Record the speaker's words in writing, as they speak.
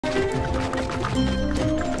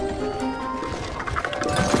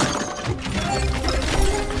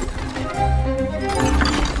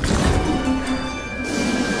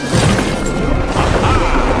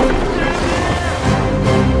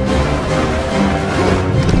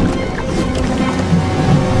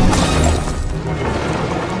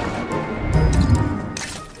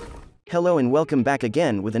Hello and welcome back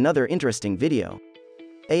again with another interesting video.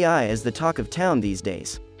 AI is the talk of town these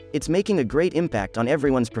days. It's making a great impact on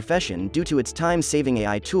everyone's profession due to its time-saving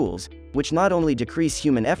AI tools, which not only decrease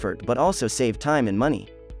human effort but also save time and money.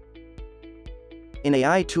 In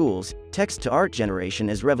AI tools, text-to-art generation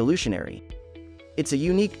is revolutionary. It's a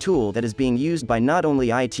unique tool that is being used by not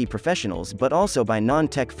only IT professionals but also by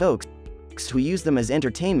non-tech folks who use them as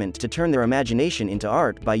entertainment to turn their imagination into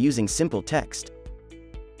art by using simple text.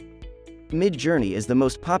 Midjourney is the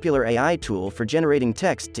most popular AI tool for generating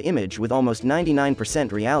text-to-image with almost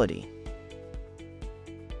 99% reality.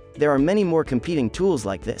 There are many more competing tools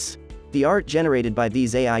like this. The art generated by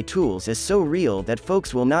these AI tools is so real that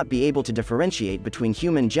folks will not be able to differentiate between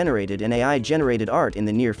human-generated and AI-generated art in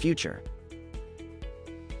the near future.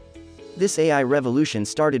 This AI revolution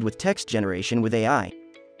started with text generation with AI.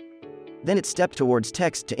 Then it stepped towards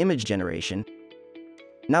text-to-image generation.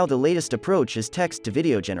 Now the latest approach is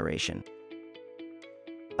text-to-video generation.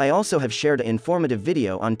 I also have shared an informative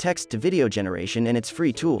video on text-to-video generation and its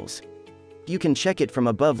free tools. You can check it from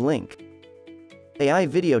above link. AI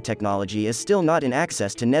video technology is still not in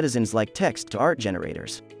access to netizens like text-to-art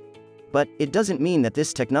generators. But it doesn't mean that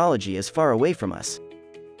this technology is far away from us.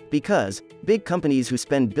 Because big companies who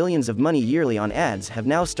spend billions of money yearly on ads have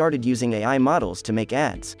now started using AI models to make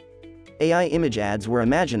ads. AI image ads were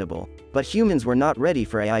imaginable, but humans were not ready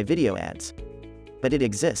for AI video ads. But it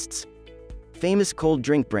exists. Famous cold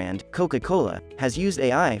drink brand, Coca Cola, has used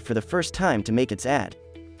AI for the first time to make its ad.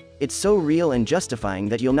 It's so real and justifying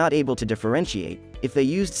that you're not able to differentiate if they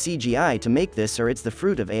used CGI to make this or it's the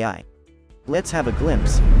fruit of AI. Let's have a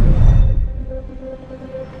glimpse.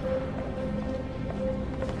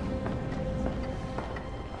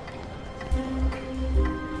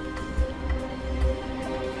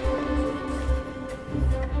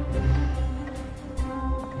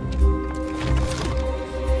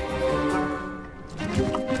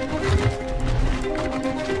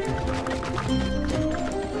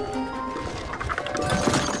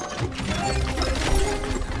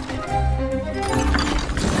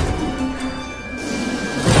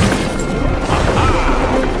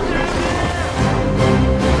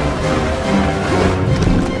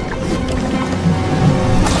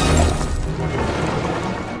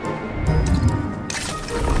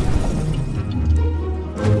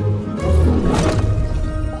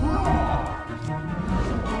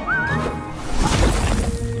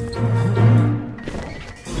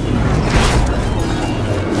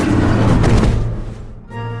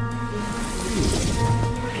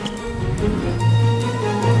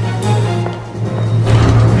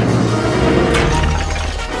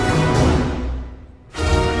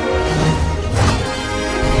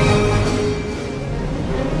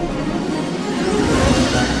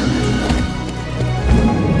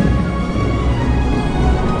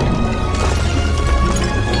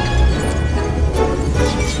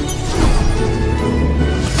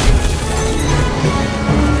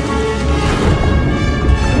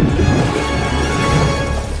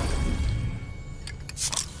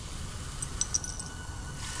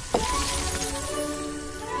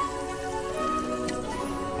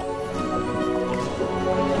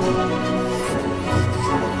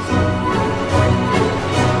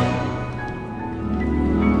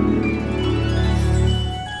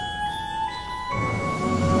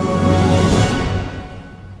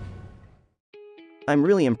 I'm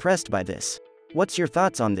really impressed by this. What's your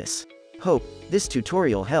thoughts on this? Hope this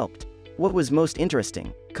tutorial helped. What was most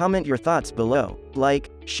interesting? Comment your thoughts below. Like,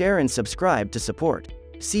 share and subscribe to support.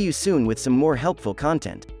 See you soon with some more helpful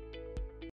content.